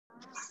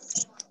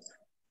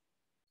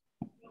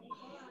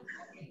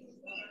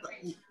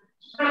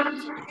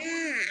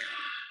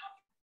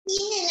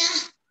Ini lah.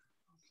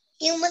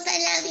 Yung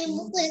matalalim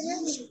mo ko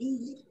lang.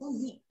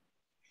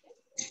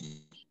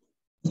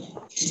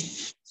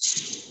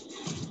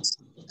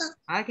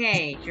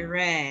 Okay,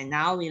 children.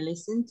 Now we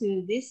listen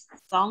to this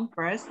song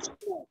first.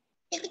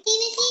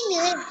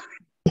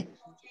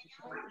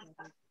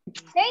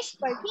 Search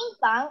for ping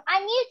pong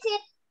on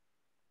YouTube.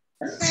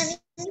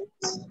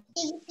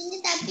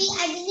 Tapi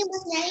adanya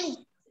mas lain.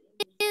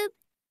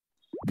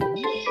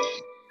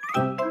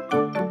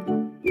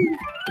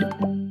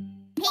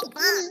 Ping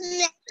pong.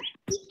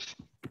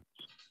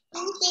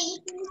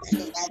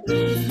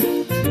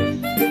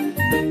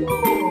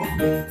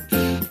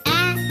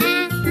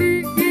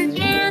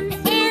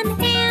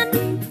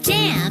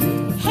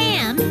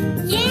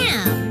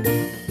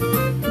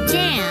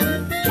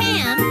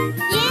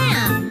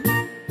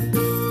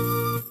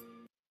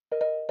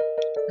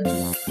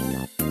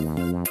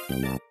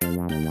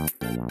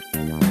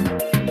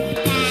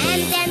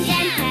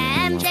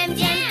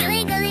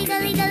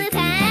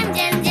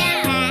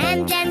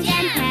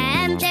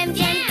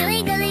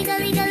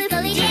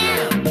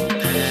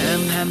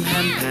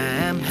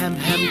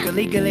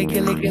 Gully,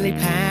 gully, gully,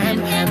 Pam,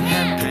 ham,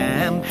 ham,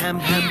 Pam, ham,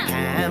 ham,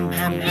 Pam,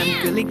 ham,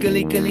 ham, gully,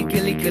 gully, gully,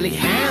 gully, gully,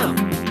 ham.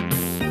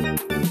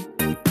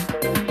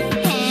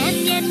 Ham,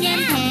 yum,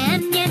 yum,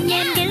 Pam, yum,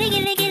 yum, gully,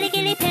 gully, gully,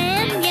 gully,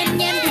 Pam, yum,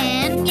 yum,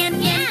 Pam, yum,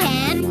 yum,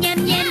 Pam, yum,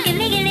 yum,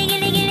 gully, gully,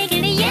 gully, gully,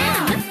 gully,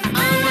 yum.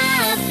 Oh,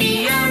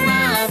 Ruffy,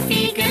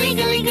 gully,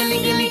 gully, gully,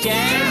 gully,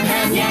 jam,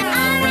 ham, yum.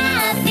 Oh,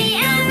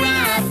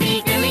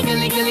 Ruffy, gully,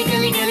 gully, gully,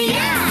 gully, gully,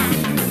 yum.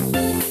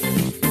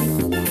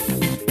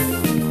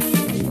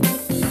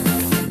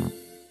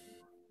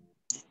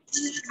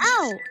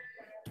 Oh,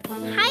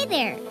 hi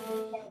there.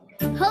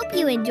 Hope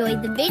you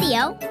enjoyed the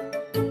video.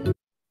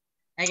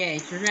 Okay,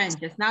 children,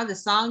 just now the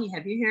song,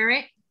 have you heard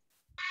it?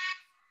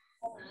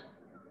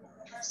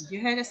 Did you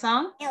hear the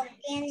song? You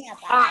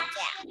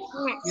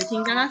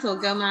听到那首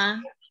歌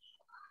吗?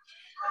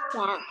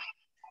 Hello,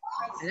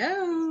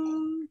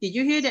 did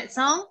you hear that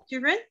song,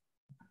 children?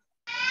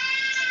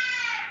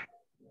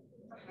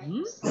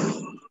 Oh,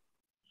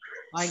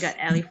 I got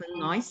elephant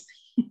noise.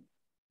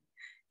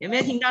 有没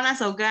有听到那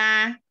首歌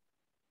啊？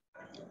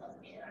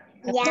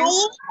 Yes.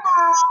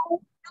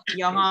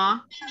 有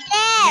哈？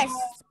 Yes.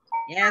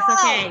 Yes,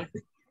 okay.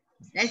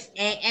 That's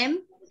AM,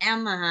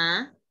 M,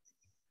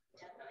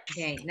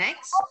 Okay,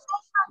 next.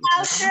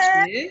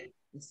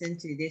 Listen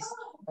to this.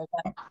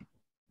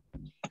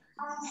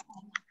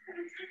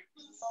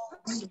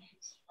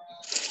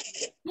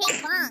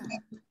 Ping pong.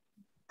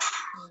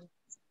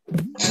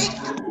 Ping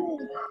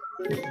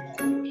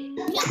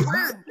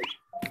pong.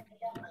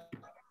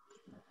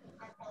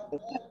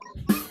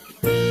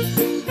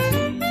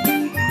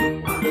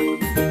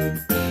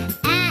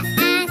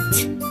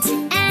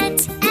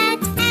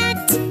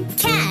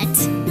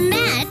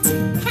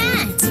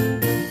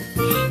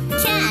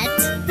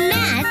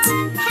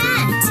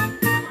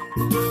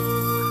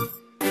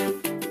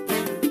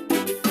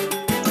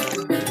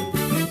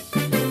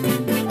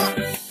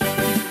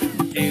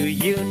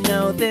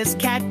 This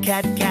cat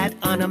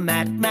on a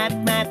mat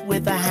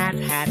with a hat.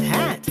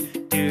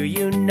 Do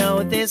you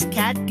know this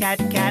cat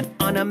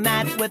on a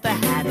mat with a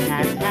hat?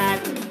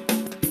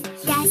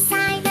 Yes,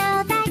 I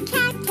know that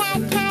cat. I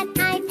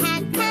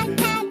pat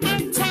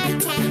and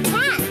chat.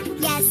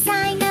 Yes,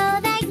 I know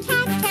that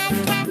cat,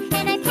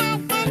 and I pat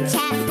and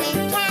chat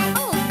with cat.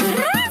 Oh,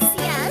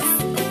 gracias.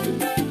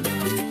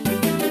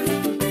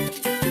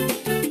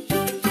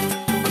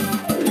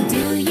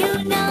 Do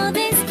you know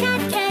this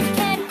cat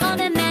on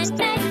a mat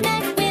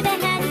with a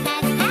hat?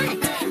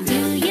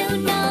 Do you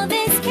know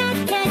this cat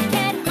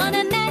on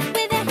a mat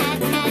with a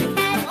hat?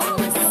 Oh,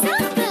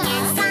 super.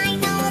 Yes, I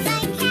know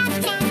that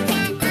cat.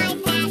 I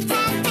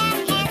pat and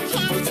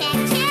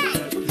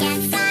chat.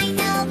 Yes, I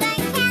know that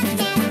cat,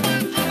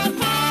 and I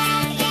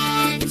pat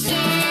and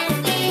chat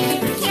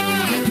with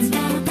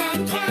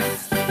cat.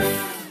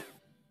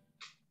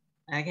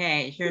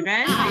 Okay,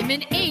 children. I'm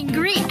an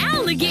angry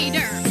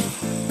alligator.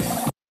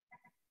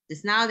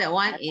 Just now that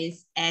one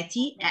is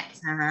Atty,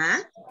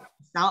 sound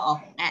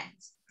of at.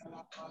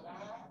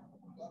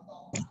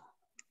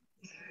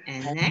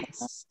 And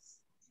next.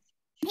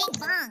 Ping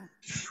pong.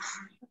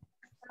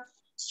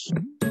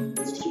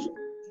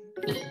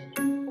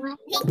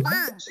 Ping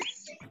pong.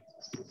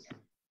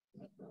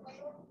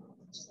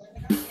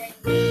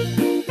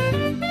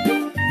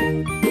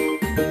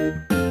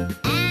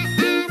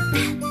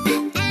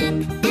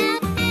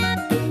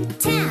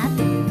 Tap,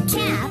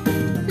 tap,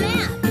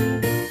 lap.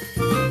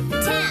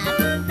 Tap,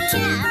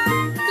 tap,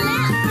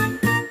 lap.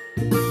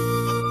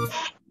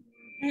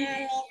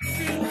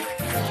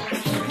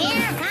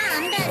 Here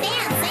come the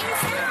dancing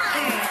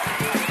stars.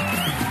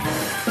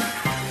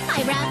 I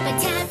rap a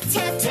tap,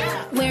 tap,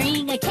 tap,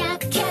 wearing a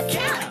cap,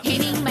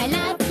 hitting my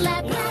lap,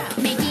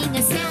 making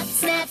a snap,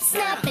 snap,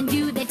 snap, and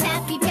do the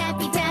tappy,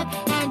 tappy, tap,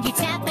 and you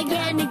tap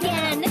again.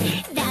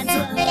 That's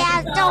what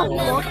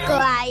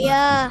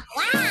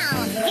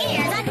Wow,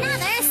 here's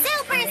another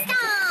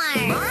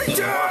superstar. My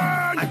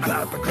turn! I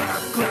clap,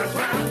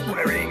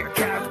 wearing a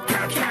cap,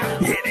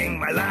 hitting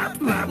my lap,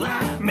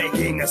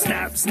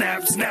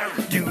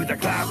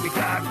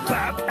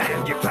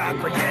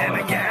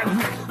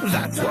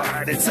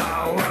 it's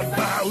all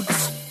about.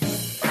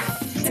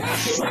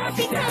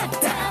 Clappy, clap,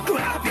 tap.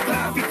 Clappy,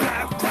 clappy,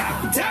 clap,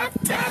 clap. Tap,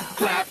 tap,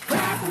 clap,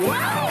 clap.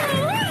 Wow!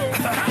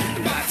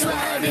 That's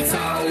what it's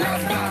all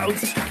about.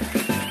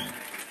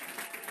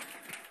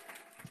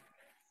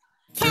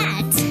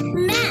 Cat,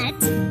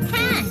 mat,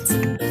 hat.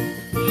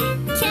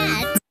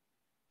 Cat.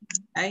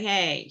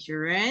 Okay,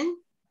 children.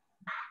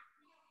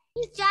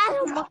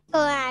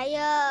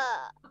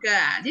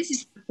 Good. This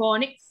is the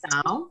phonic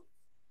sound.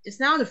 Just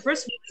now, the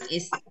first one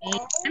is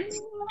M.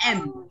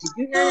 M. Did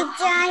you hear?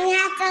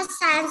 这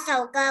三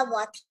首歌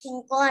我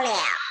听过了。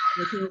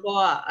You听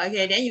过?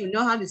 Okay, then you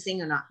know how to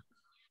sing or not?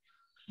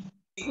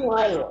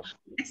 我有。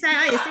 Next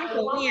time, you sing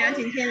for me,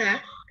 今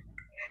天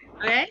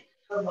Okay?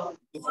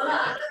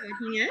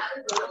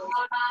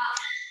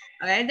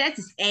 Okay, that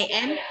is A,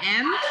 M,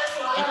 M,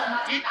 F,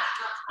 F,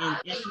 and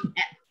F,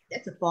 F.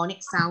 That's a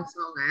phonic sound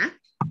song,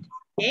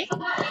 Okay?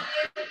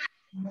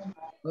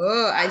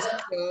 Oh, I see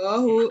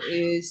who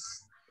is...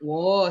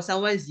 Whoa,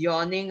 someone is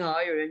yawning,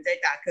 有人在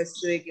打瞌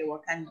睡，给我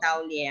看到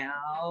了。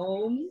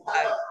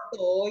I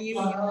saw you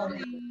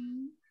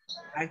yawning.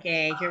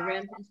 Okay,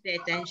 children, please pay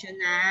attention.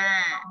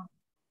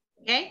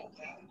 Okay?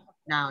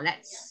 Now,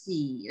 let's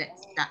see.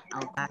 Let's start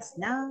our class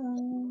now.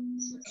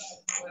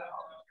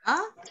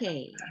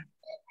 Okay.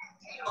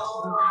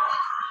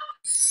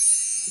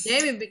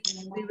 Today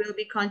we will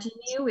be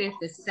continue with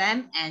the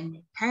Sam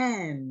and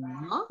Pam.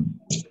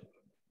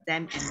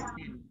 Sam and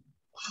Pam.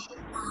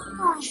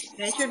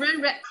 Okay,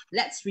 children,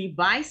 let's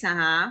revise.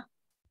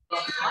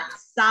 What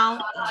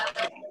sound?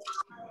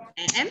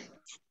 M?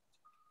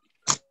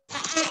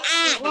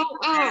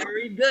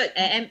 Very good.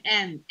 M.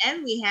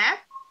 And we have,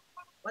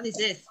 what is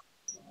this?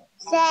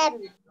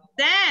 Sam.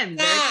 Sam.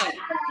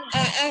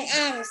 Very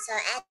good.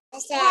 So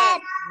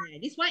Sam.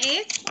 This one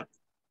is?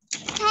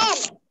 Ham.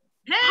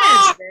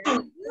 Ham.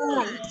 Very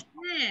good.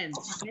 Ham.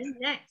 And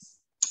next.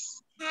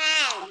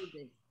 Ham. What is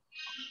this?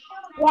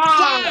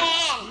 Ham.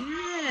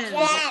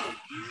 Ham.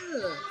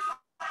 Good.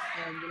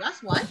 And the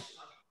last one?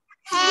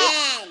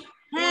 Ham.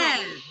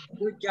 Ham.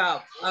 Good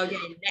job.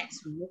 Okay,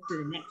 next we move to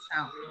the next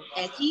sound.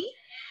 Etty.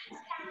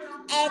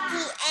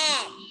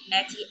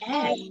 Etty.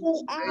 Okay,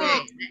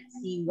 let's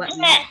see what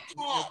we have.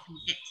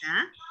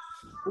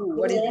 Ooh,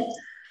 what is it?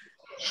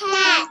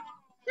 Hat.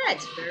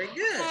 That's very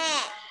good.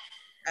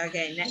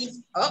 Okay,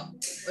 next. Oh,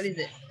 what is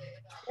it?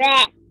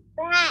 Rat.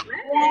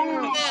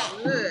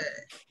 Good.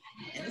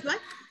 And this one?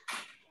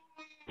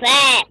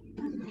 Rat.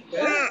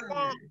 Good.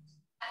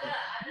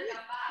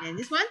 And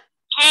this one?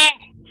 Hat.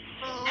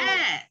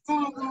 Hat.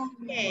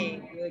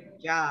 Okay, good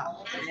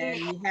job. And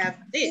we have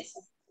this.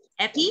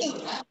 Epi.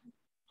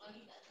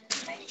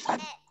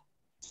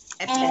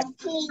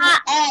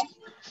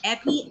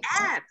 Epi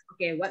app.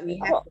 Okay, what we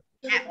have for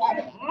app?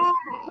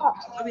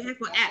 What we have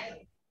for app?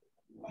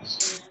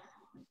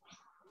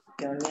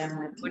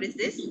 What is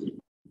this?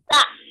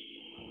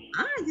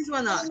 This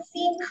one.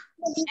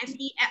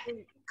 Epi app.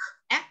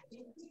 App.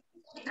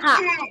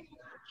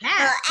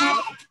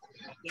 Cat.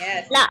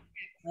 Yes.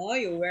 Oh,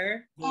 you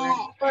were. Okay,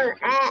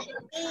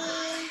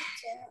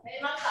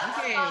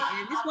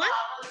 and this one?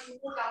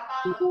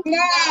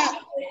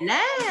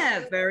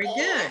 Lab. Very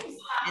good.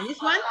 And this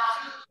one?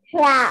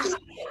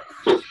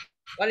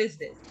 What is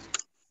this?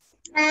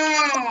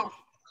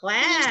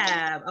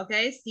 Clap.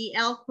 Okay,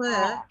 CL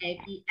per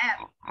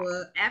APF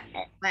per F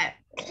clap.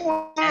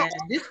 And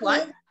this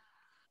one?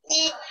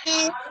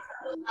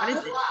 What is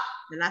it?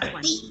 The last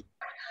one.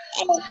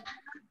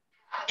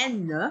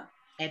 N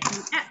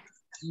APF.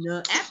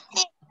 N F.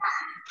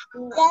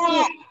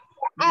 Nap.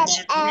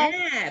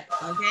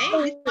 Okay,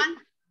 this one,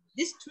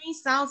 these three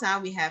sounds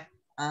we have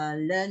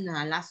learned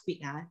last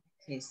week.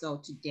 Okay, so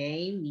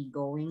today we're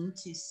going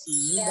to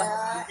see what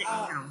is the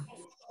next sound.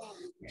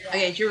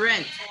 Okay,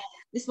 children,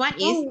 this one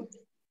is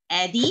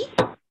Eddie.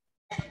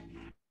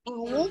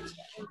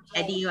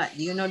 Eddie, what?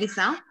 Do you know this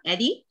sound?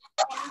 Eddie?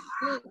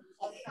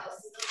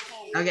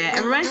 Okay,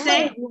 everyone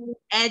say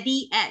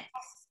Eddie Ed.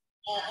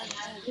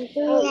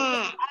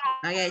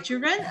 Okay,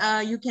 children,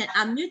 you can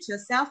unmute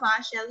yourself,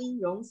 Shelly,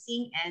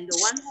 Rongxing, and the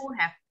one who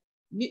have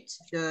mute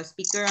the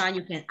speaker,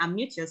 you can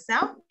unmute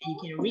yourself and you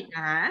can read.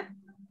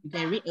 You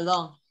can read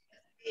along.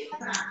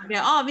 Okay,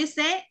 all of you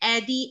say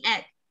Eddie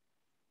Ed.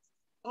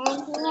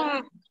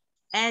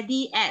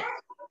 Eddie Ed.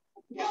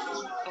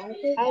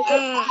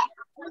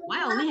 Why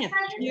I only have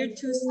here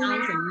two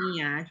sounds and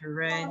me,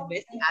 children?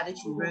 Where's the other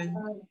children?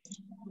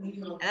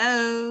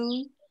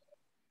 Hello.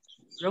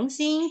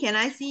 Rongxing, can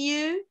I see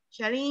you?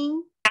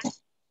 Shelly?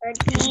 And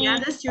the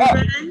other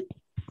children?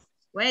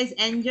 Where is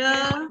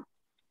Angel?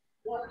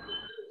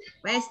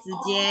 Where is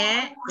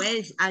Zijie? Where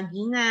is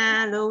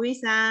Agina?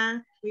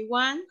 Louisa?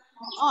 Everyone?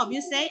 All of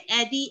you say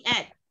Eddie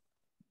Ed.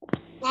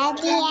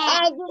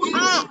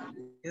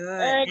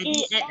 Good.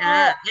 Eddie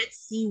Ed. Let's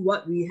see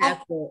what we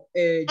have for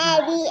Eddie.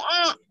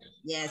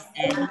 Yes,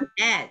 Eddie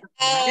Ed.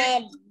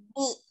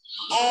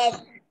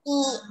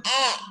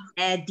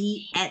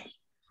 Eddie Ed.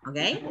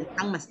 Okay, the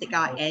tongue must stick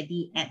out.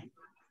 Eddie Ed.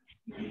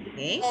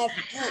 Okay.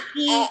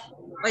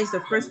 What is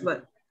the first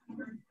word?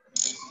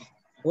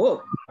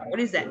 Oh, what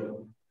is that?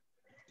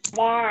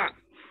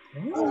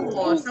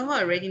 Oh,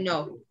 someone already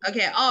know.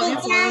 Okay, all of you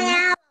follow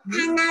me.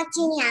 看到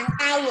金阳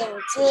戴眼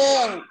镜。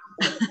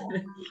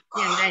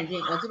这样戴眼镜，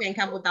我这边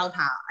看不到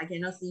他 ，I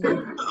cannot see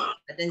him.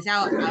 等一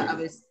下，I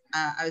will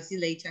see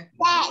later.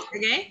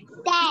 Okay.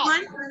 This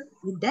one,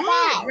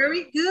 dad.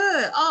 Very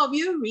good. All of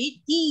you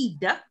read did.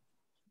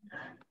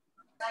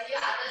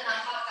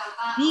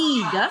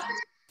 Did.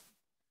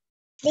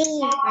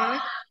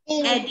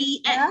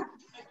 Eddie at.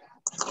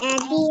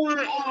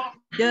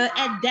 The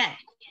at that.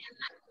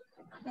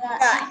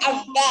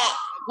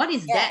 What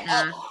is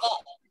that?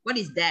 What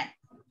is that?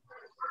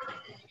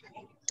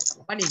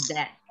 What is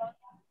that?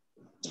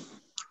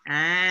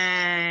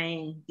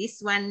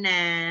 This one,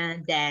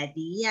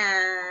 daddy.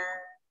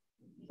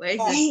 Where's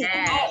the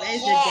dad?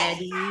 Where's the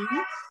daddy?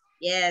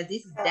 Yeah,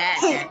 this is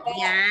dad.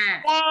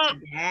 Yeah,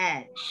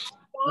 dad.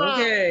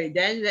 Okay,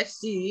 then let's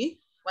see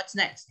what's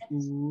next.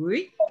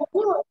 Who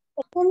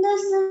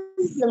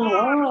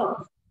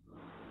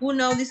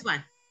knows this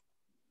one?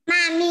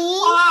 Mommy.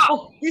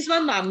 Oh, this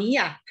one, mommy.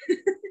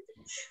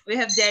 We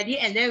have daddy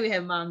and then we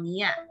have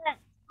mommy. Okay.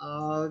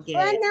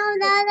 Oh,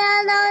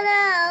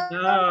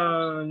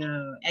 no.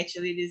 No.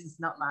 Actually, this is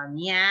not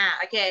mommy.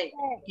 Okay.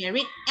 Can you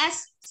read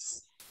S?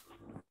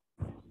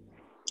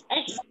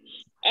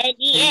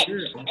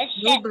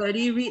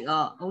 Nobody read.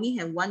 Only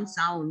have one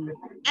sound.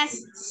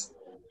 S.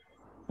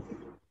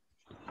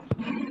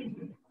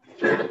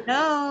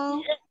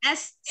 No.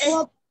 S.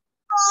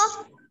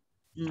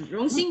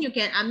 Rongxing, you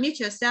can unmute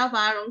yourself.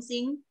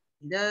 Rongxing,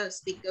 the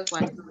speaker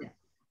one.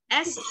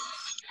 S.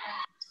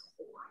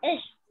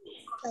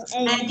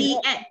 Eddie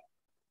at.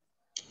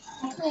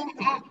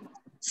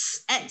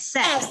 At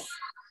set.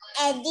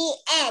 Eddie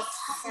S.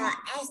 So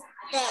S.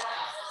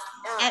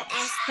 At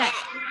set.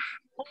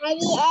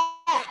 Eddie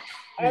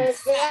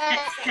S.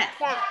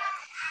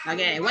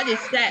 Okay, what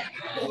is that?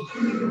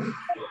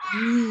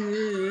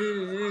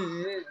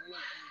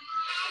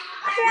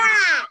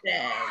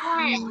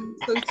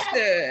 So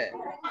sad.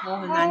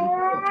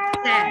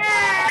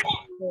 Sad.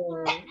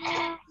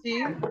 See,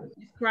 he's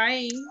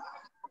crying.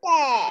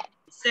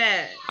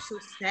 Sad. So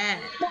sad.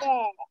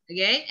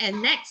 Okay,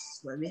 and next,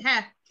 what we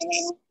have?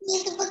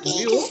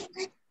 You.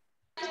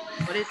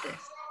 What is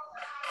this?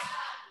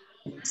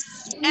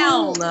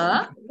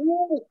 Ella.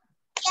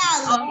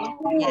 Oh,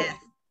 yes.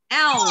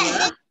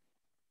 Ella.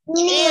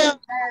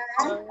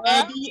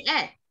 Eddie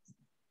at.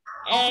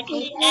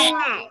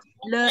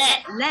 Le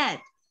at led.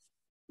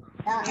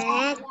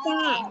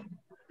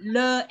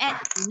 Le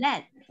at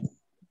led.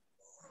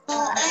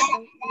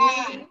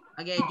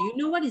 Okay, do you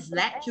know what is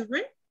led,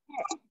 children?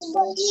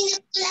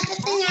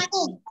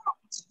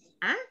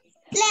 Huh?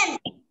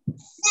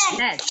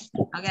 Led.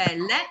 Okay,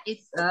 led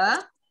is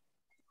a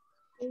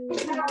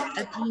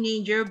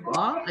teenager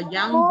boy, a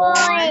young boy,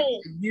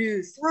 a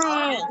youth.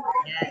 Yes,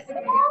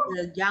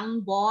 the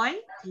young boy,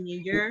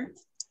 teenager,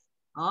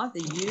 or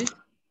the youth.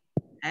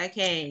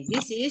 Okay,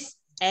 this is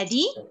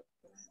Eddie.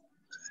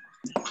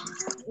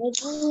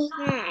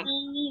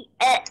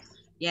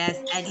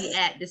 Yes, Eddie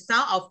at. The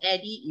sound of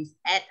Eddie is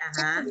at.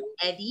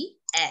 Eddie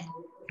at.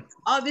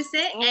 Oh, we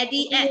say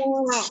Eddie at.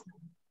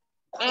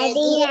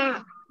 Eddie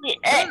at.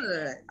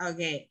 Good.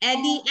 Okay,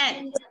 Eddie at.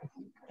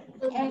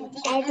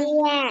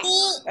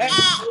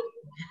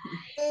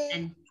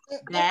 And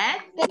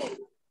Dad.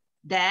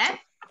 Dad.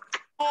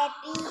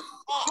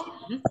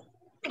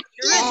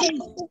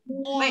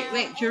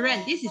 Wait,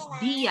 children. This is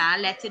D,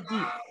 letter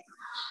D.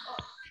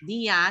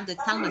 D, the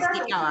tongue must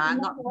stick out,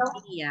 not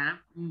D, not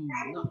D.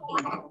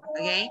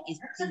 Okay, it's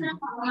D.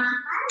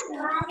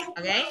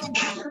 Okay.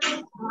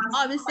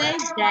 Oh, we say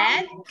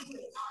Dad.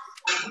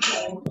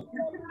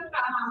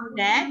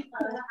 Dad.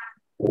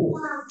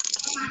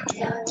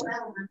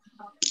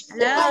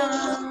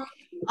 Hello.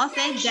 Oh,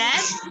 say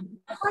Dad.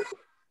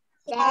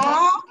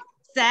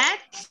 Sad.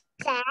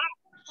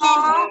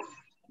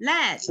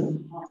 Lad.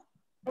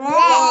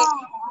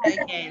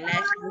 Okay,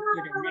 let's move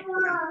to the next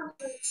one.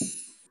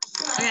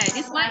 Okay,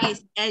 this one is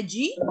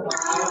edgy.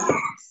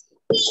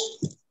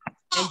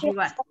 Edgy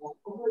what?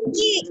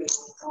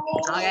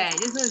 Okay,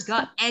 this one is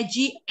called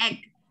edgy egg.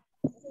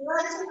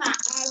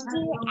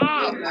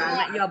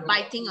 Like you're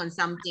biting on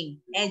something.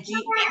 Edgy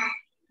egg.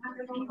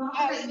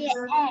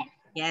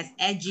 Yes,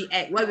 edgy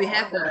egg. What we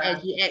have for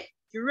edgy egg?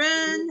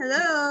 Children,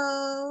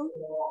 hello.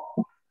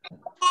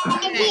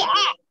 Okay.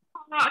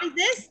 What is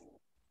this?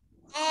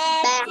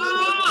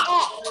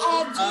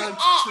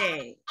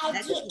 Okay,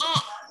 let's see.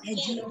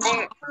 Edgy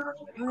egg.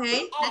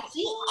 Okay, let's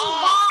see.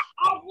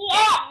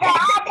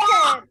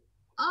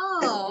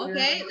 Oh,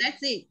 okay, let's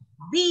see.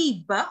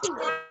 Beeb.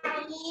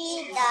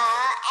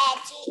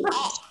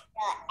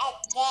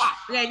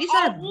 Okay, this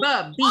one is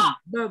b.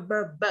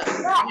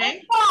 Okay.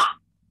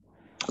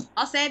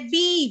 I'll say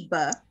beeb.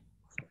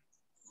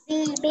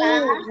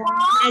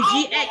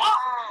 Edgy egg.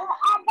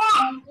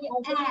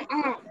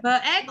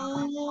 Egg.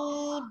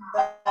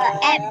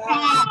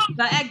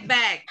 Egg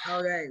bag.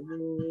 Okay.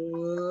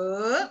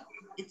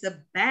 It's a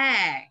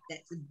bag.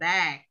 That's a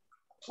bag.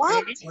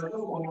 What? Okay.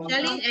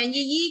 Charlene and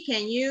Yi,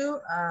 can you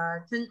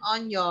turn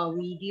on your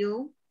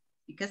video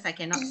because I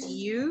cannot see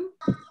you?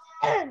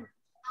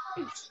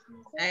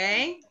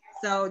 Okay,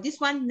 so this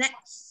one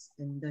next.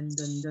 Dun, dun,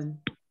 dun, dun.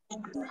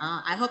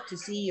 I hope to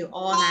see you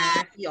all,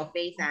 see your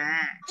face,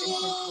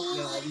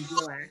 your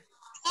video.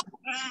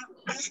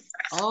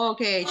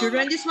 Okay,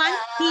 children, this one,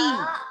 T.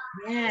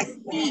 Yes,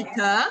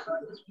 teacher.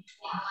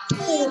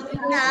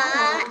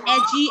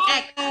 Edgy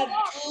egg.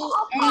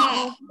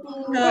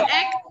 Her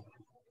egg.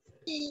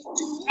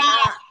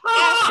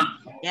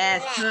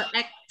 Yes, her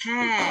egg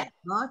tag.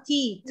 No,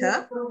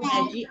 teacher.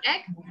 Edgy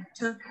egg.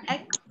 Her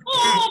egg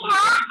tag.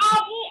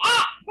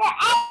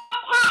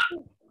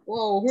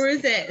 Whoa, who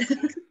is it?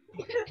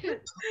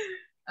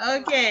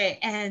 Okay,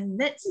 and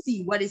let's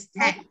see what is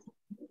tag.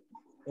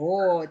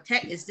 Oh,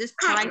 tag is this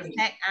price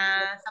tag.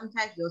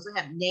 Sometimes we also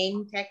have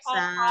name tags.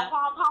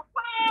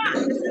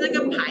 是那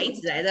个牌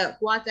子来的，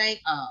挂在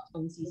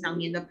东西上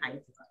面的牌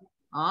子。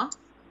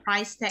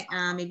Price tag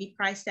maybe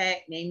price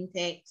tag, name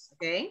tags.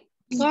 Okay.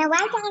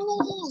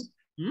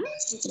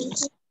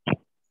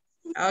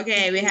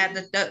 Okay, we have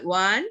the third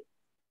one.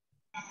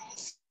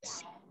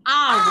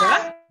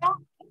 R.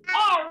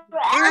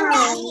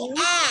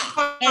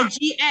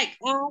 Edgy egg.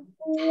 R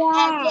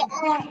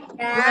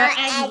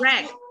and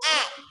rag.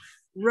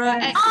 R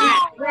and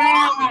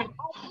rag.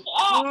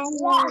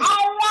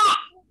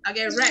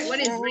 Okay, rag. What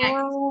is rag?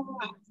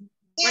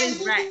 What is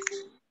rag?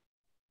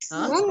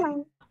 Huh?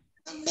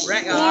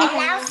 Rag 老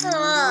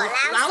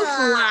鼠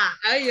啊！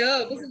哎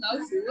呦，不是老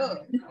鼠。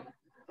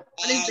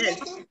What is this?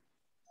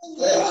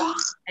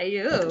 哎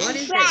呦 what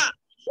is this?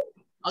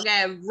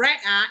 Okay, rag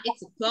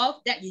it's a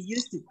cloth that you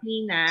use to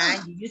clean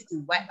you use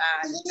to wipe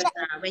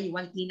when you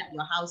want to clean up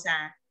your house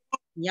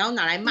你要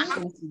拿来抹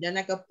东西的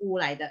那个布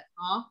来的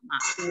抹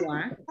布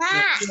抹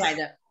布来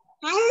的。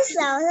它是手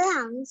是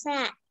红色。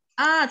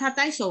她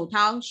戴手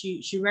套。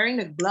She wearing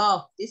the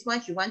glove. This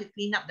one she want to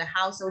clean up the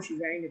house, so she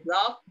wearing the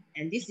glove.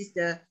 And this is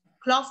the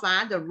cloth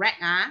the rag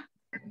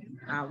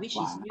which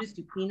is used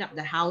to clean up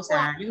the house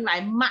用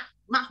来抹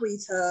灰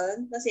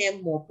尘那些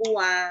抹布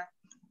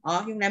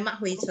用来抹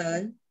灰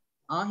尘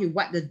you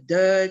wipe the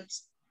dirt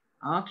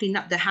clean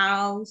up the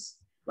house,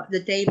 wipe the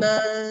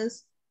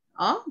tables.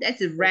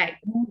 That's a rag.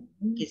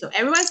 Okay, so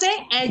everyone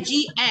say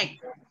edgy egg.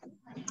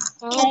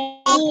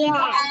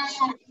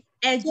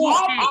 Edgy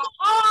egg.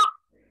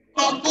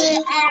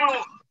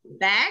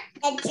 Back.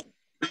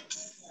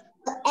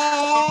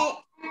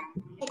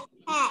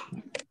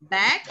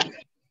 Back.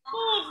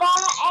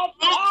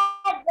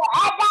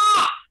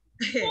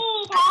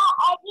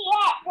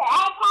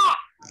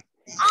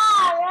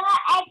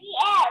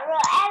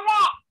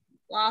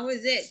 Wow, who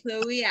is it?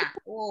 Chloe.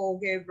 Oh,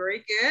 okay, very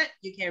good.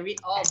 You can read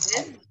all of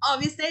this.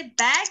 We say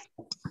back.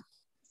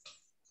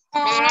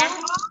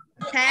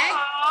 Tag.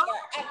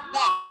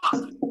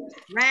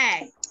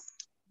 Rag.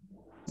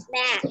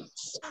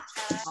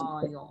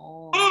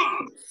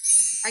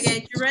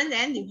 Okay, children,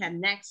 then you have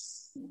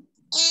next.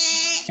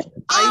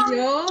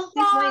 Ayo,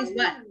 this one is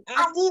what?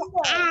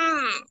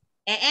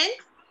 A-N?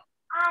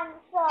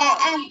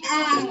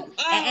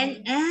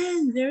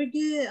 Very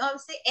good.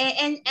 Say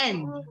A-N-N.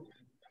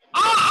 Oh,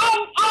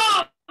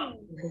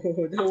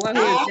 the one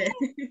who is it?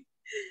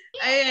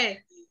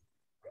 Okay,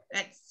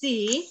 let's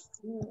see.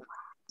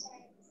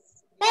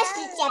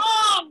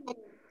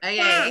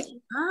 Okay.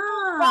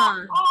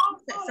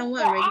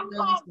 Someone already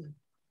knows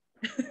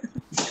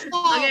this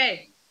one. Okay,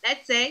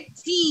 let's say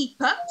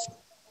sheep.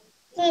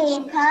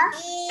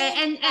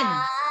 A-N-N.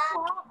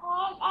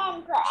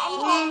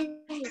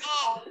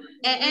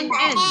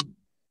 A-N-N.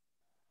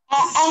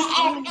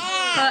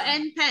 Per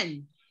and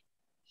pen.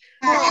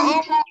 Pen.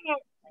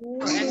 Okay,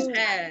 what is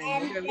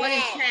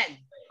pen?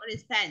 What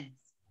is pen?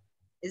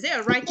 Is it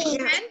a writing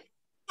pen?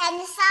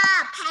 Pencil.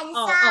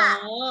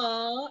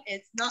 Oh,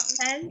 it's not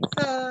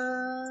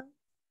pencil.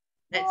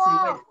 Let's see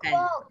what is pen.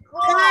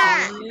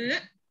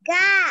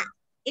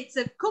 It's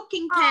a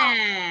cooking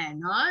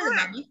pan.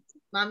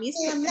 Mommy's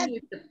cooking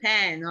with the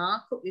pan.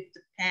 Cook with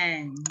the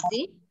pan.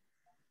 See?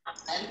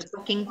 The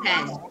cooking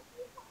pan.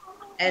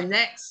 And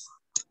next.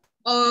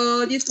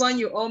 Oh, this one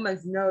you all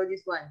must know.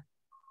 This one.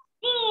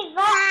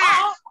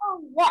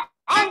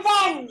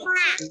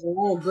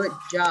 Oh, good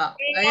job.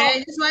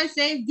 Okay, this one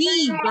say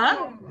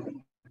Viva.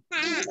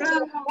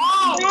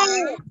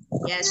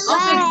 Yes.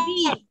 Okay,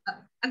 Viva.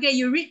 Okay,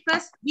 you read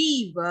first.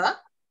 Viva.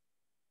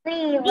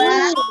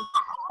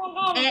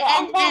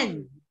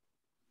 A-N-N.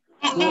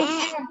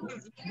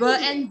 Ver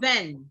and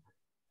Van.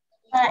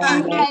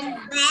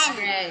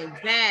 Okay,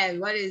 Van.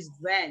 What is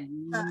Van?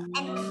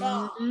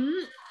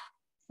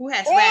 Who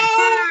has Van?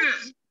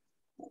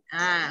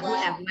 Who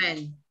has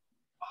Van?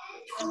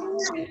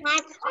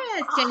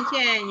 Yes,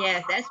 Chen.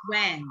 Yes, that's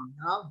Van.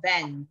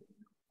 Van.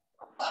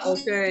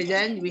 Okay,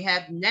 then we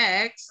have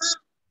next.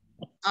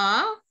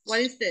 What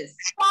is this?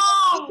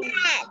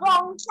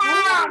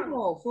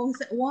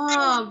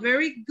 Wow,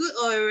 very good.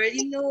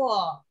 Already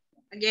know.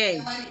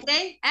 Okay,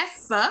 then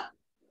F.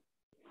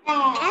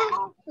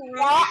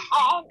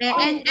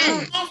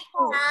 A-N-N.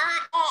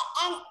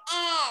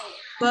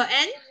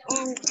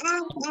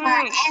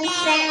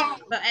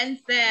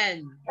 Fan.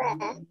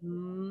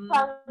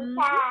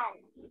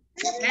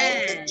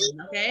 Fan.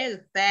 Okay,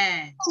 the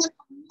fan.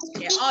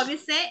 Okay, all of you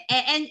say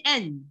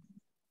A-N-N.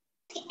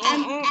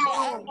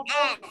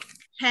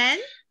 Pen.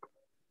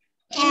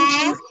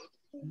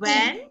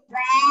 Van.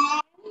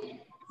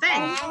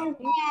 Fan.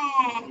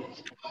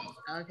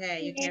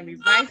 Okay, you can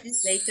revise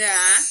this later.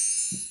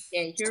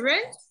 Okay, children,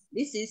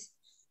 this is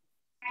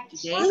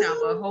today's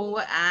our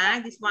homework.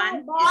 This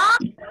one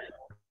is,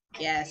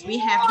 yes, we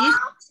have this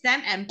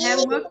STEM and Pen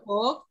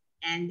workbook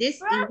and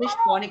this English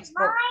phonics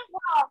book.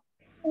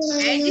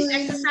 Okay, this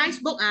exercise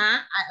book,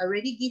 I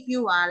already give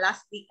you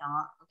last week.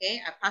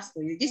 Okay, I passed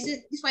to you. This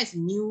one is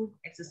new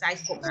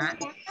exercise book.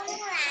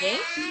 Okay,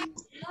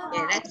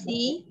 let's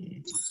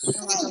see.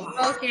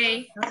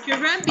 Okay,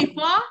 children,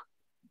 before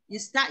you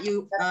start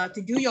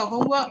to do your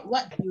homework,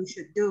 what you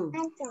should do,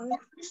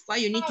 what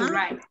you need to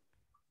write.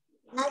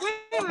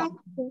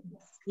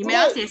 你们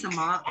要写什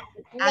么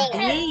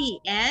？day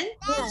and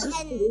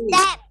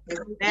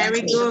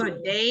very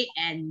good. Day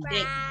and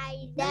date.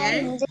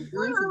 Okay,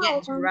 don't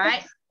forget to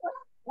write.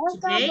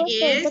 Today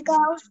is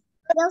Friday.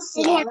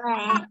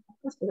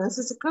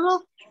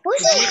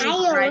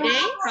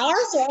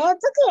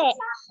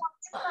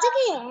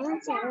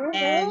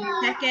 And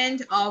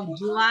 2nd of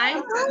July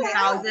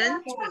 2020.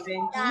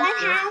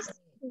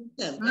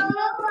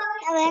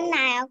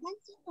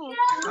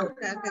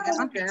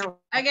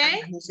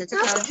 Okay,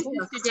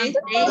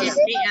 today's day and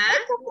date.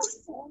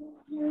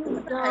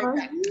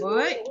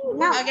 Good.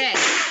 Okay,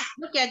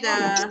 look at the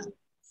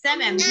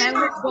STEM and Pen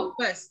workbook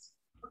first.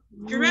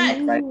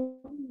 Children,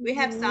 we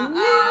have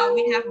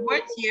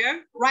words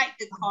here. Write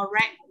the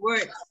correct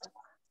words.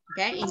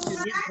 Okay, into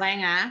this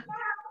blank.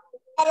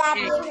 Okay.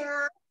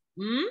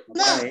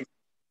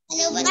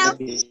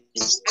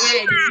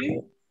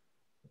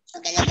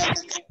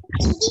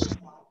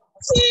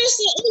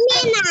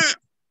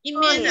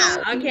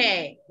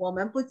 Okay, 我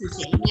们不只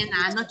写一面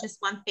not just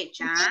one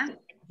page.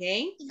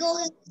 Okay.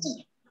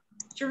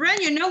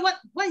 Children, you know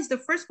what is the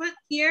first word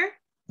here?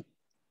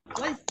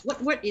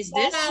 What word is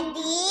this?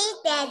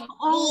 Daddy.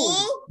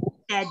 Oh,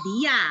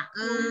 daddy.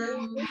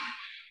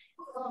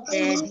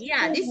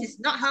 Daddy. This is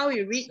not how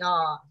we read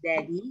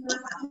daddy.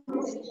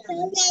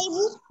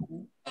 Daddy.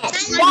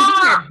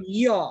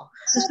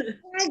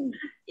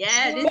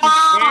 Yeah, this is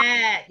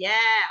dad.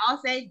 Yeah,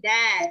 I'll say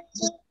dad.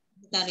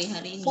 Dad.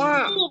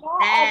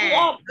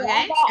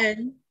 Okay,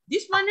 and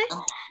this one is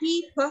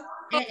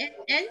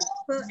P-N,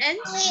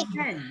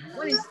 pen.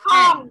 What is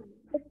pen?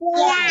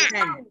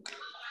 Pen.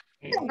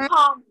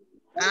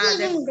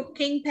 The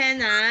cooking pen.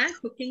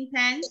 Cooking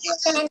pen.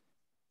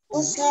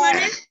 This one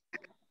is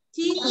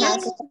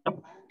T-H-E-G-X.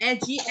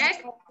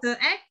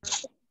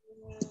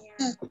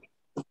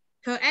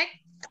 Correct.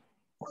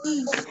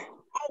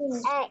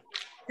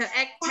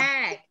 Correct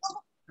tag.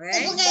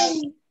 Right?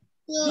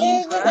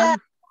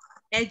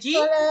 Edgy.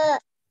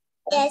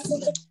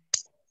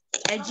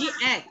 Edgy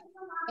egg.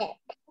 Egg.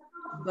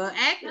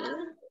 Bag.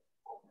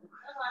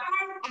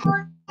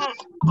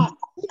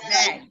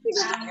 Okay,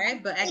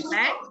 egg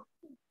bag.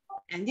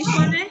 And this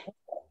one is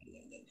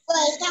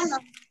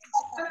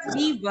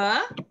beaver.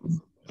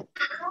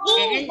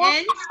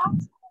 A-N-N.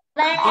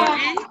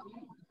 A-N.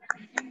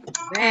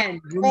 Van.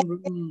 Van.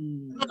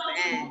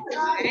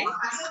 Okay.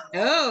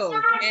 Oh,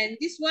 and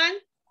this one,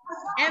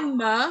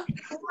 Emma.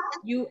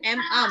 You going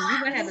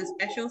to have a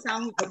special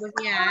sound over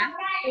here.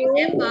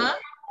 Emma.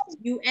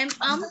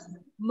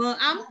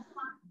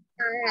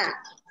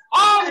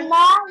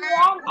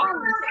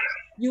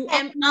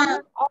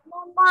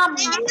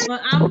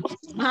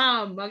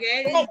 Mom.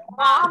 Okay. This is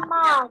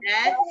mom.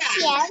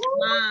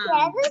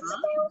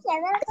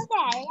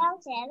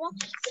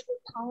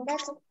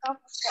 That's mom.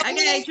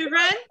 Okay,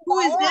 children, who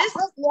is this?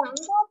 You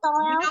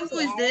know who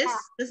is this?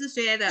 This is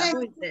Shayada.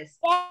 Who is this?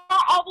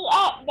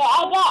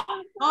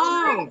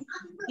 Oh,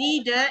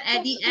 Eddie, dad.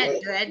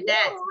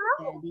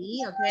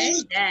 Daddy, okay,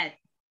 dad.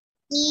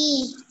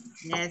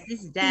 Yes, this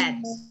is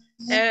dad.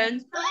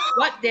 And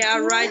what they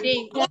are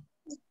writing? This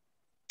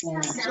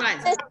one.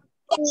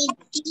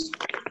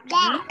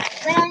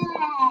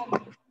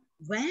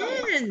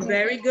 Van.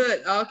 Very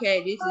good.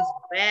 Okay, this is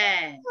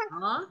van.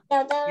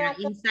 Yeah,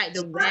 inside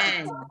the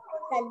van.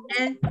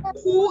 And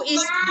who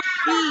is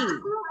she?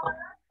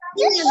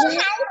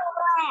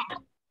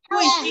 Who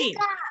is she?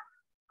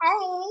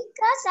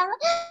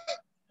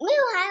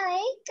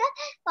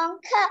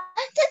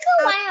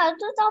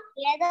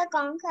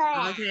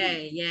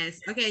 Okay, yes.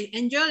 Okay,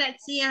 Angel,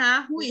 let's see.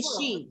 Who is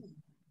she?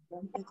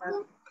 Who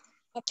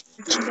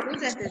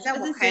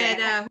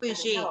is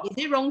she? Is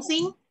it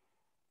Rongsing?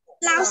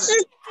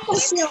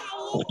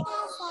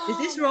 Is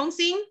this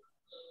Rongsing?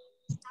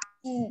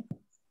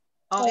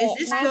 Or is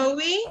this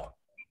Chloe?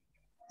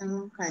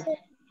 Who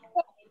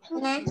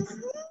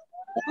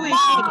is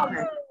she?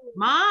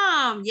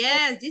 Mom.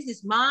 Yes, this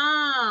is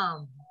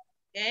mom.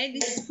 Okay,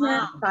 this is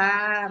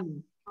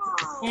mom.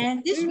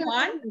 And this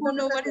one, who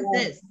knows what is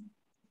this?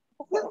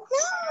 What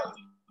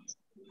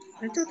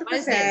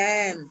is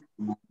this?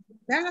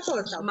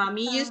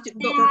 Mommy used to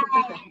cook.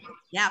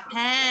 Yeah,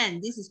 pan.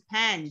 This is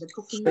pan, the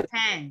cooking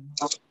pan.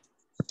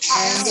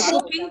 And the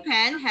cooking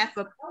pan have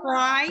a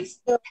price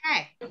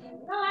tag.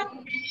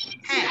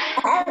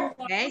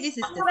 Okay, this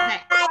is the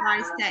tag,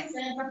 price tag.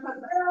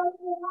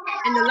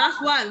 And the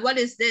last one, what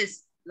is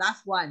this?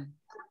 Last one.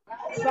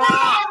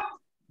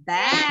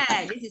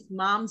 Bag. This is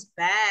mom's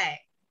bag.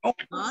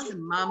 The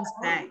mom's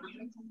bag.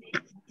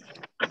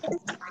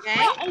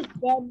 Okay.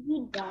 What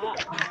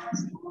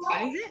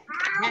is it?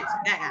 That's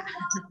bag.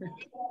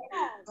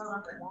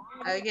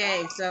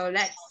 Okay, so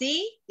let's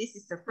see. This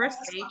is the first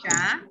page,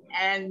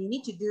 and you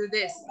need to do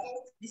this.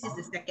 This is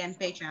the second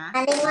page,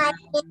 the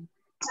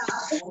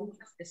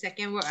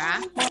second word,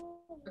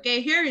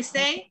 Okay, here we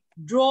say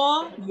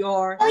draw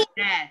your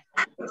dad.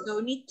 So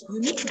you need to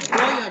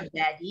draw your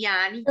daddy.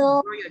 Yeah, you need to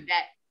draw your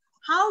dad.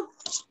 How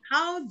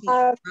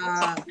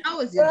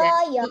is your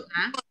daddy look?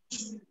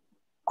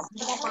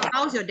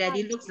 How's your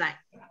daddy looks like?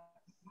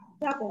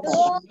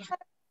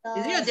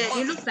 Is your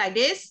daddy looks like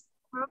this?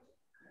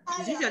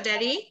 Is this your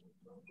daddy?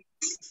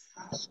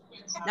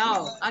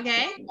 No.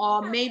 Okay.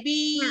 Or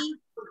maybe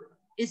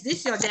is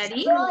this your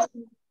daddy? No.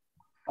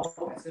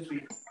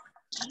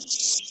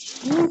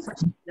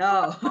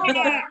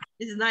 This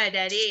is not your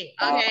daddy.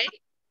 Okay.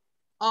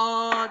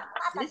 Or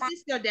this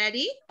is your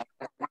daddy?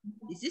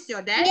 Is this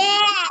your dad?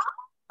 Yeah.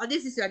 Or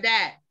this is your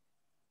dad?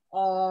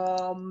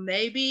 Or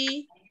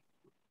maybe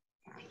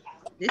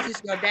this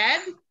is your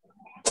dad?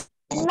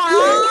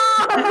 No.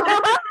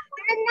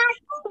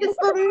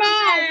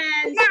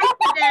 Superman.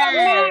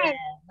 Superman.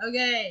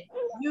 Okay.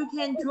 You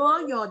can draw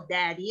your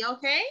daddy,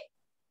 okay?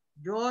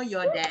 Draw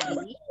your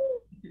daddy.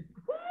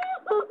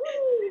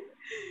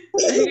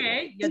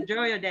 Okay, you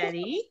draw your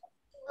daddy.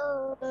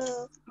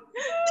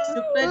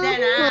 Super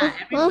dad,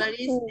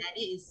 everybody's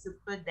daddy is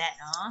super dad,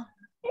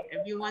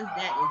 Everyone's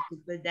dad is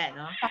super dad,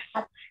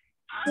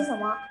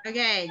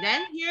 Okay,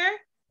 then here,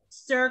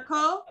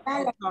 circle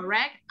the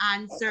correct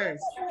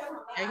answers.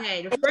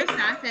 Okay, the first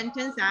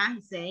sentence,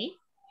 he say,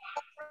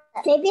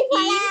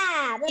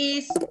 he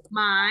is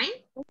mine.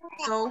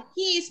 So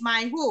he is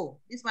mine who?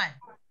 This one.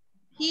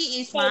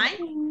 He is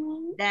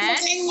mine dad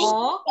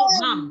or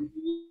mom?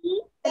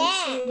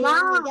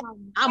 Mom.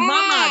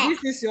 Mama.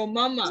 This is your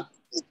mama.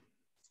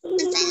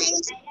 This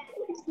is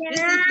your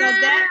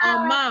dad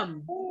or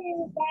mom?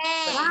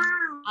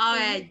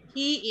 Alright,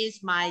 he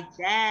is my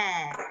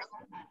dad.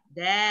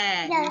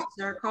 Dad. You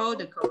circle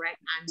the correct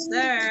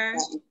answer.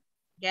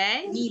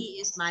 Okay, he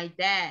is my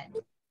dad.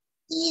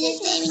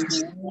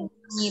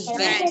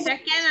 Okay,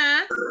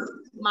 second,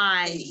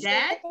 my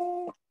dad.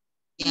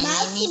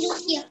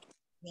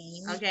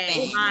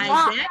 Okay, my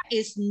dad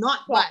is not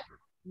what?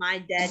 My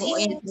daddy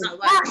is not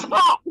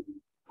what?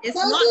 It's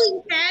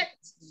not cat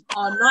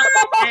or not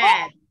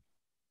dad.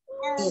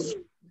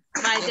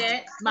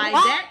 My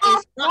dad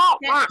is not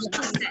cat or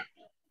not sad.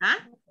 Huh?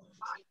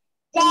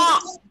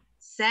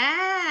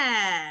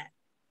 Sad.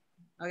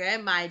 Okay,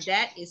 my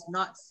dad is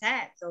not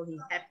sad, so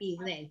he's happy,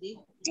 isn't it? See?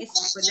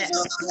 He's for that.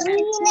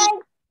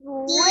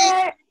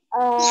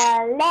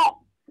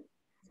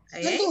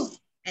 Okay,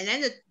 and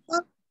then the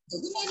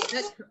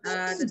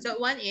third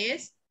one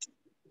is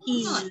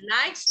he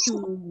likes to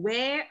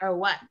wear a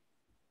what?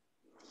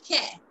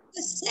 Hat.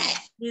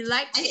 He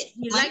likes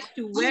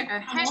to wear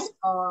a hat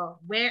or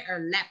wear a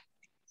lap.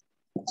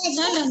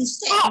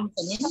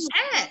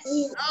 Hat.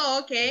 Oh,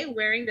 okay,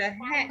 wearing the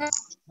hat.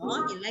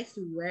 Oh, he likes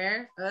to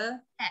wear a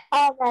hat.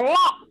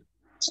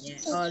 Yeah.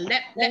 Oh,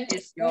 lap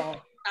is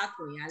your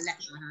taco, yeah, lap.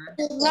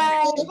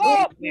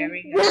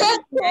 Wearing a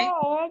hat.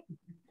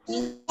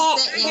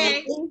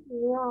 Okay.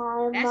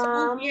 Let's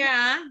move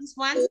here. This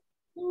one.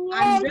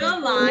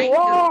 Underline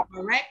the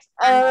correct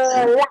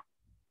answer.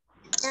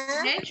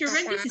 Okay,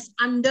 children, this is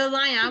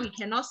underline. We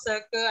cannot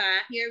circle.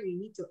 Here we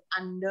need to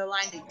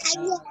underline the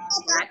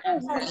correct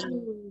answer.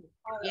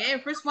 Okay,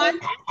 first one.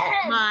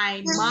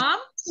 My mom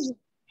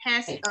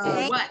has a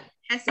what?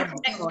 Has a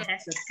bag or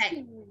has a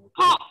tag?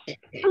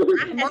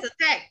 Has a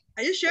tag.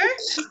 Are you sure?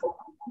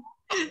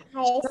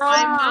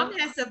 My mom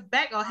has a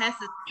bag or has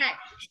a tag?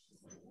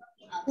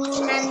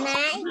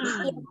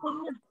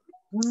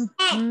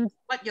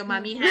 What your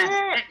mommy has?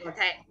 Tag or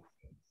tag?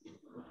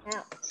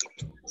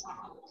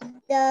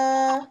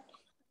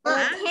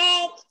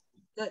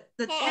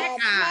 The tag,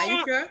 are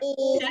you sure?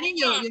 Shannon,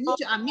 you need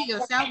to unmute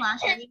yourself,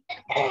 Shannon.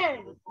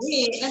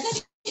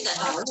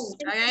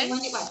 Okay,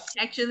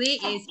 actually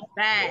it's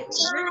bag.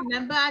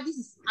 Remember, this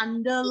is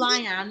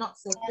underline, not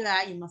circle.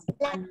 You must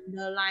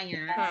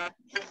underline.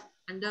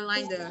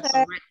 Underline the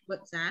correct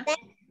words.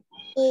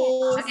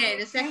 Okay,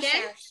 the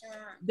second,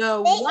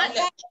 the what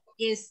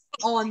is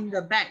on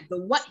the back. The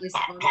what is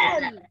on the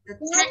back. The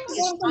tag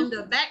is on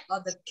the back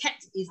or the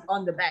cat is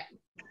on the back.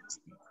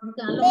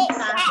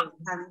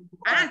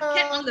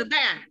 Cat on the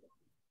back.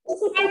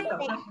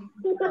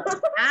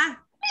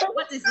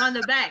 What is on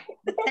the back?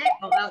 The tag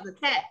or the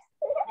cat?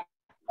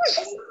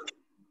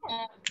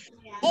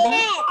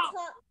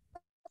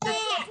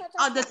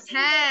 The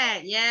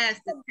tag. Yes,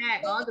 the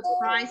tag. The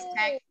price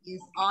tag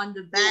is on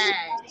the bag.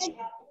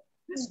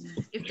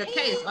 If the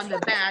cat is on the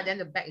bag, then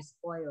the bag is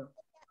spoiled.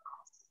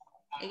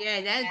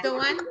 Okay, that's the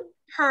one.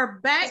 Her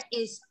bag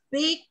is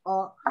big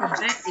or her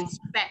back is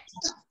fat?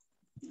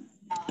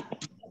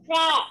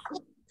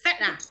 Fat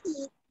ah?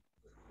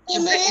 The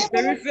back is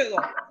very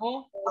fat.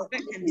 Oh, the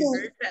back can be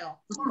very fat.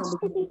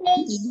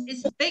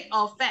 It's big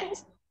or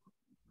fat?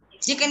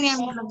 Chicken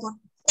yang berapa?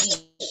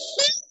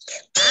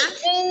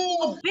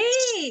 Oh,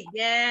 big.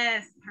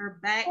 Yes, her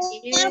back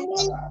is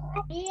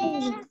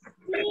big.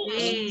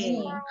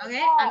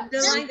 Okay,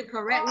 underline the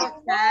correct word.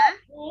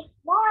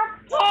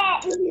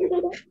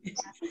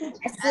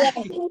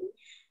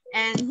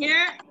 And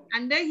here,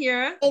 under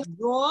here,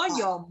 draw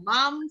your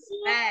mom's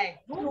bag.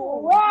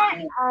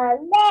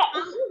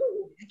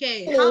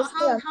 Okay,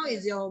 how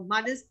is your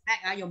mother's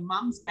bag? Your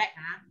mom's bag?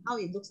 How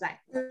it looks like?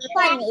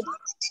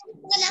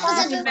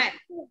 Mommy's bag.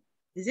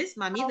 Is this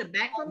mommy the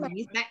bag?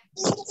 Mommy's bag?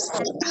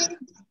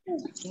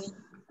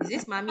 Is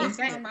this mommy's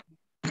bag?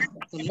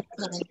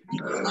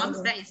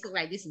 Mom's bag is look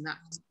like this or not?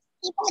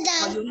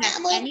 Or you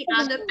have any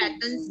other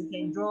patterns you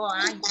can draw?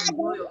 You can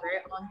draw your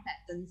very own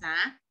patterns.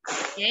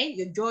 Okay,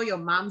 you draw your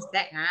mom's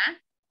bag.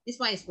 This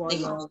one is for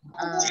your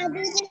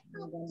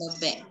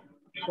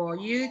for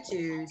you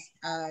to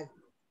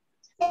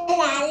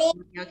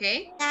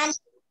okay.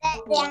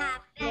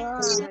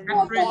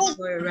 Reference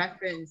for your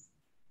reference.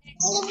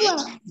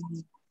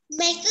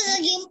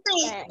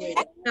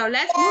 So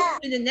let's move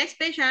to the next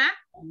page. Okay,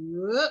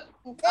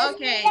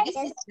 this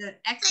is the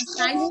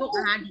exercise book.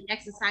 The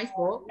exercise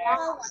book.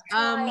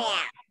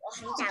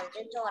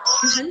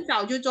 很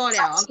早就做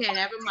了. Okay,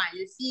 never mind.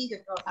 You see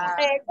the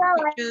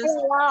pictures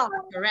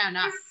correct or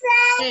not?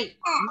 Okay.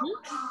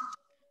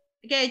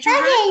 Okay,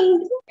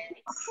 children.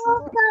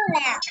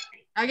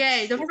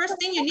 Okay, the first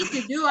thing you need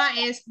to do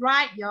is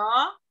write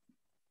your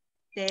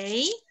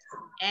day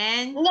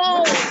and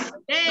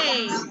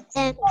day.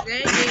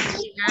 Okay,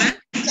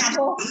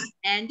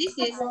 and this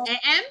is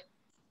AM.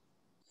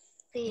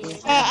 AM.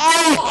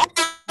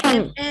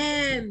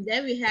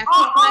 Then we have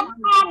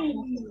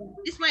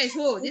this one is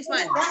who? This one.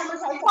 Sam.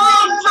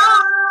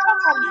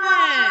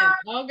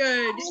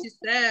 Okay, this is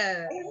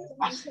Sam.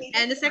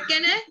 And the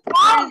second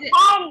what is it?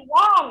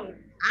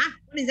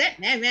 What is that?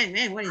 Man,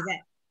 what is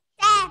that?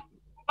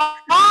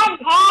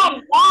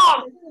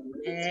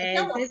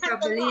 Say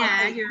properly,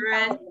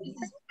 Karen. This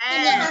is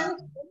M.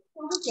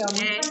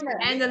 Okay.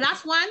 And the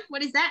last one,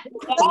 what is that?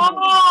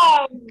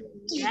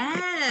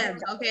 Jam.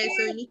 Okay,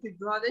 so you need to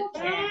draw the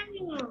jam.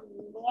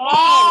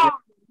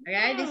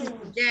 Okay, this is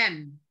the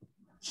jam.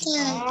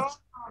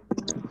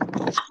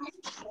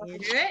 You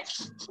do it?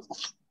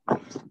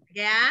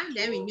 Yeah,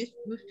 then we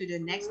move to the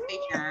next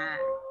page.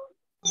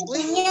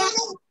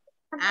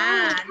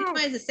 This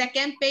one is the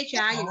second page.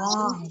 You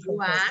need to do.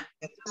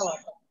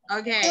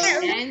 Okay,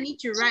 then need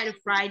to write a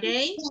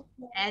Friday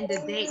and the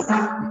date.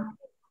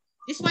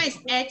 This one is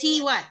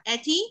Etty what?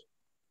 Etty?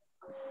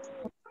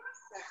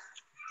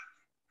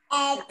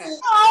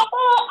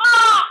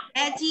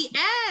 Etty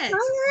at.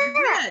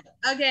 Good.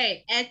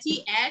 Okay,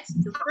 Etty at.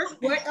 The first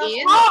word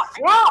is.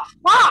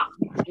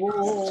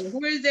 Oh,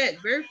 who is it?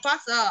 Very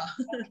fast.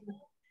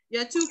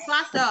 You're too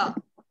fast.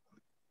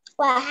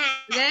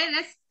 Okay,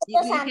 let's.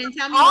 You can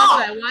tell me one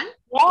by one.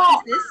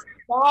 What is this?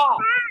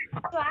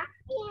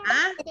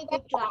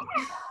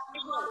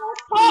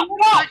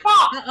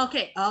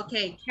 Okay,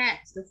 cat.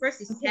 The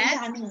first is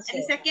cat. And the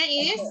second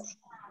is?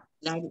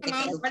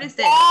 What is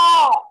that?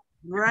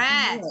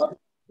 Rat.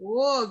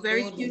 Oh,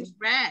 very cute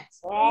rat.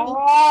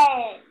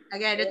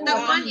 Okay, the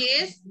third one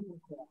is?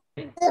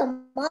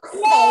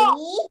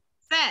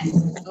 Fat.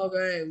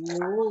 Okay,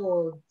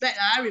 whoa. Fat,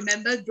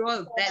 remember, draw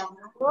a fat.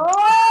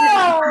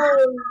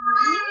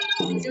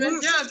 You will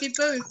draw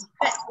people with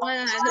fat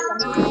one.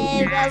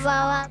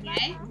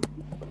 Okay.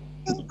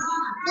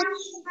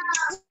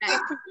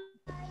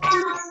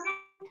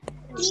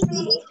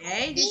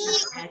 Okay, this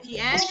is Patty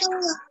S.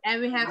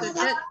 And we have the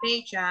third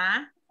page.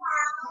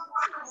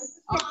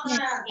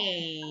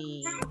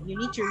 Okay, you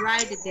need to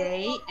write the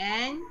day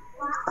and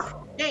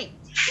date.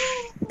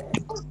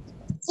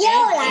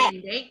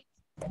 Date.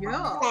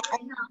 Yeah.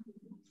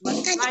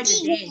 Must write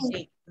the day and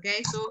date.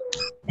 Okay, so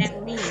that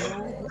only you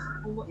know this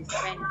homework is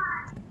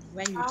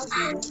when you do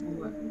this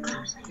homework.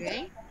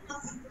 Okay.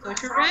 So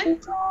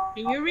children,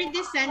 can you read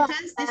this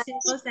sentence, this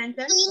simple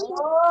sentence?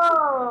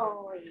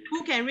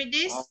 Who can read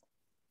this?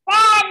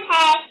 Sam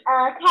has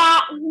a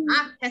cat.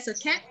 Has a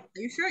cat?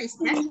 Are you sure it's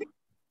cat?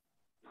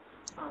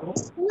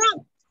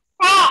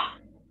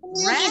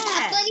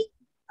 Rat.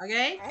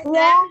 Okay.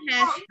 Sam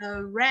has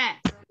a rat.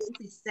 This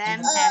is Sam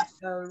has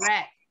a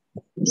rat.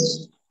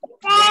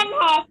 Sam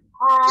has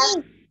a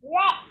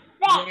rat.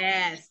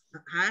 Yes.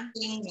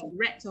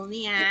 Rat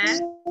only.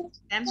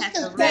 Sam has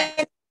a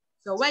rat.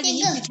 So what you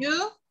need to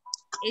do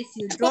is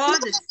you draw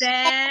the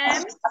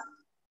Sam.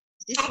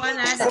 This one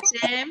the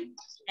Sam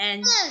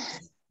and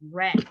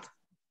rat.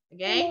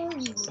 Okay.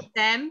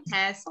 Sam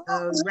has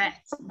a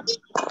rat.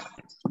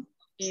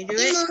 Can you do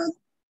it?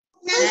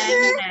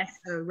 Sam has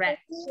a rat.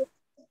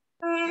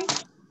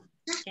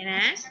 Can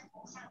I?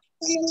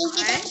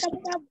 Okay.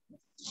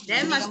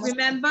 Then must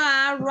remember,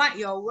 write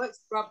your words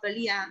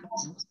properly.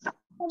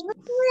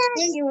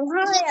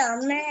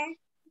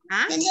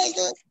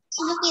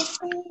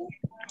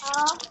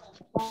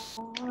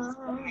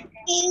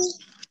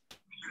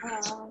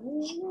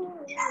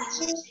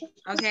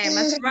 Okay,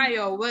 must write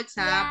your words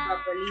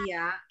properly,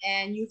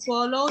 and you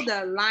follow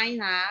the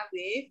line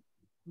with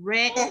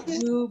red,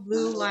 blue,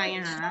 blue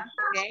line,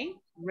 okay?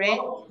 Red,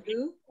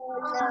 blue.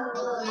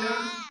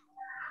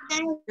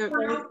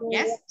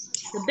 Yes,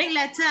 the big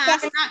letter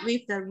start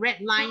with the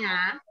red line,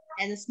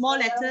 and the small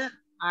letter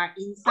are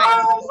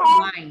inside the blue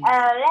line.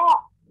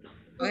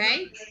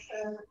 Okay?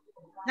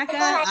 那个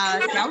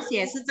小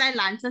写是在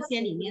蓝色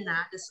线里面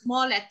啊。The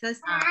small letters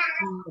are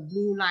in the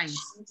blue lines.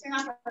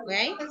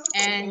 Okay?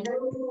 And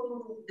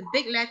the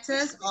big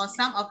letters or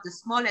some of the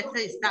small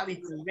letters start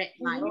with the red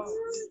lines.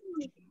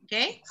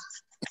 Okay?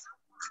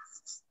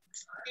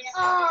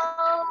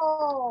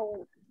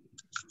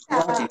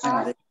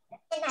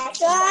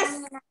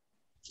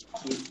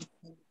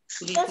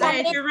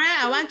 Okay, children,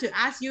 I want to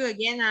ask you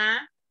again.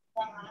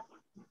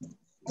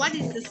 What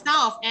is the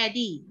sound of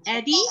Eddie?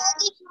 Eddie?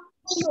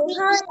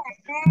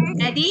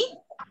 Eddie?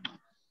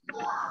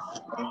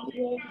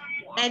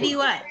 Eddie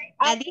what?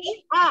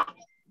 Eddie?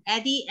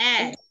 Eddie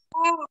Ed.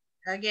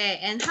 Okay,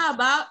 and how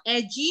about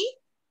Edgy?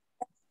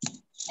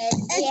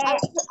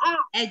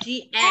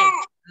 Edgy Ed.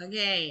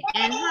 Okay,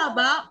 and how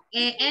about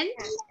AN?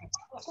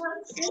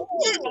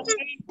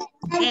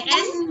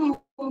 AN?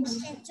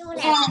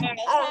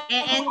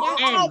 ANN.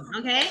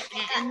 Okay,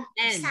 ANN.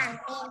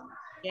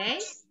 Okay,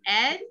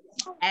 Ed,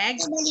 Egg,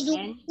 and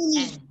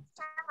N.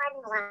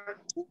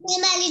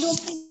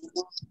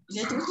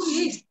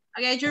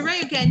 Okay, children,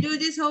 you can do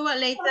this homework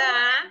later.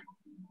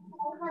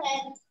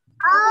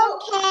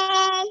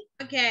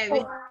 Okay,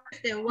 with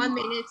less than 1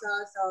 minute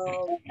or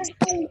so.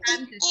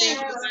 Time to say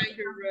goodbye,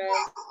 children.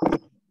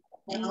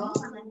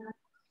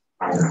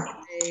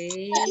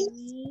 Okay,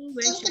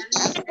 where's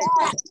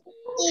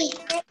Shelly?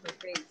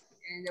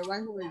 And the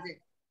one who is it?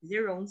 Is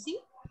it Rongxi?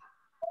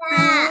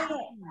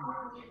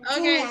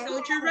 Okay,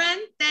 so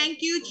children,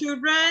 thank you,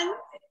 children.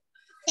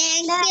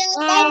 Thank you.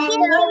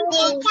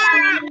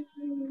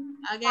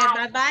 Okay,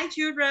 bye-bye,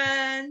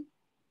 children.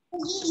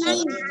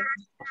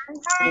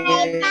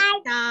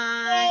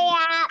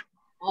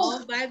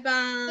 Oh,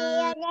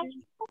 bye-bye.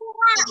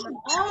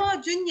 Oh,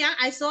 Junyang,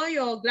 I saw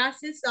your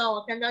glasses.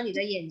 我看到你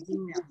的眼睛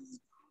了。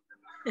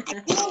不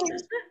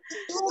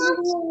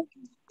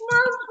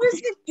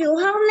是9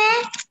号咩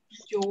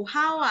？9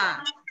号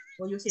啊，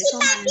我有写错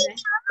吗？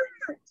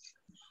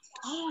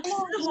哦，是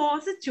哦，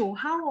是9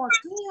号哦，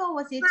对哦，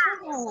我写错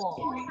了哦。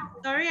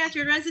Sorry 啊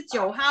，children是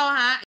9号哈。